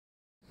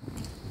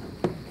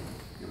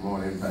Good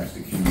morning,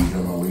 Pastor Q,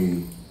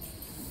 Joe,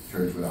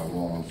 Church Without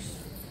Walls,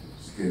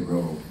 Skid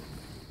Row.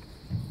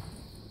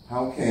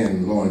 How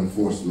can law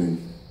enforcement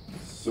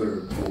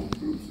serve both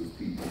groups of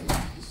people in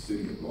the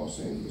city of Los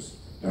Angeles,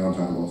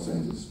 downtown Los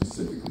Angeles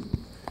specifically,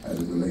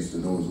 as it relates to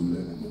those who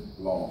live in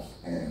Loft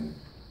and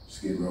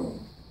Skid Row,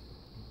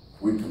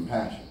 with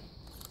compassion?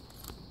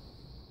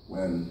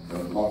 When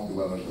the Loft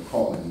dwellers are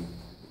calling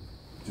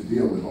to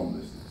deal with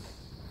homelessness,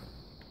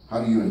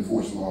 how do you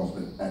enforce laws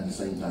but at the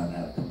same time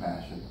have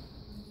compassion?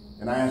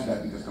 And I ask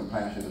that because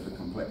compassion is a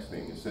complex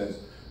thing. It says,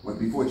 when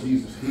before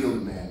Jesus healed a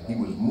man, he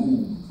was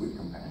moved with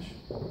compassion.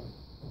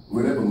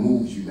 Whatever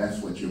moves you,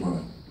 that's what you're going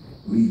to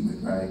lead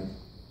with, right?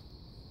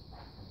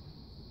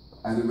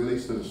 As it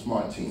relates to the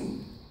SMART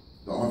team,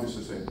 the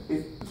officer said,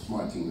 if the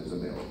SMART team is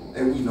available,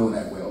 and we know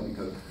that well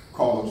because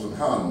Carlos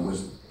O'Connor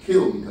was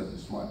killed because the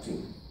SMART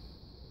team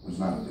was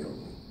not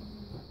available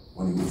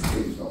when he was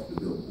chased off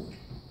the billboard.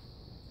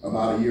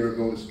 About a year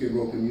ago, the Skid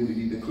Row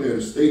community declared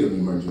a state of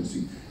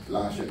emergency.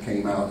 LASHA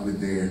came out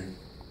with their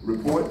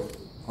report.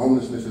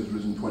 Homelessness has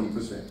risen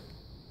 20%.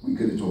 We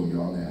could have told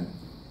you all that.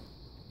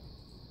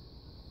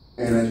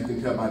 And as you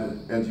can tell by the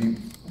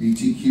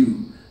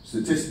LGBTQ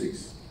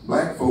statistics,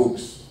 black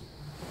folks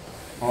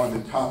are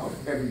on the top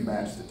of every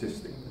bad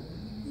statistic.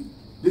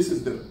 This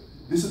is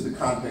the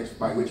context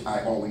by which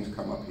I always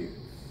come up here.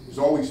 There's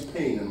always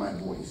pain in my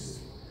voice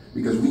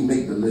because we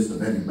make the list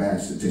of every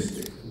bad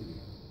statistic.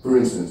 For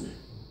instance,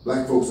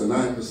 black folks are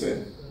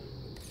 9%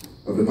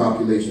 of the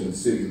population of the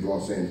city of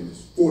Los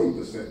Angeles,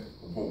 40%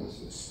 of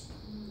homelessness.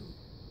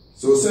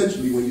 So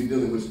essentially, when you're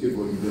dealing with Skid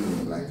Row, you're dealing with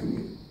the black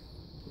community,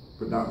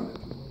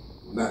 predominantly,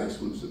 not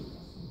exclusively,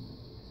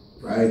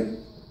 right?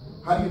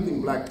 How do you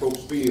think black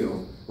folks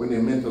feel when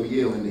they're mentally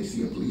ill and they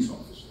see a police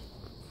officer,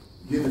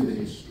 given the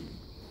history?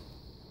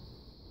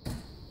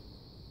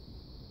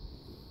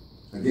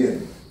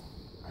 Again,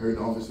 I heard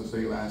the officer say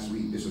last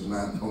week, this is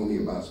not only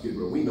about Skid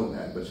Row. We know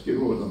that, but Skid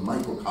Row is a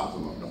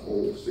microcosm of the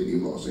whole city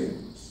of Los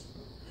Angeles.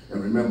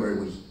 And remember, it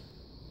was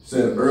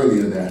said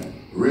earlier that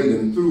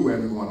Reagan threw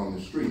everyone on the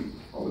street,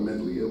 all the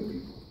mentally ill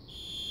people.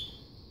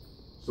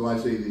 So I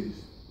say this,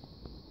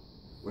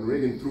 when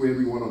Reagan threw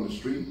everyone on the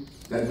street,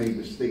 that made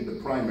the state the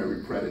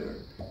primary predator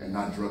and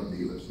not drug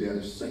dealers. They are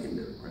the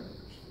secondary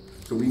predators.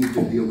 So we need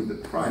to deal with the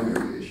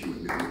primary issue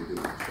and then we'll deal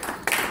with the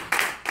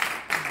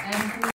secondary.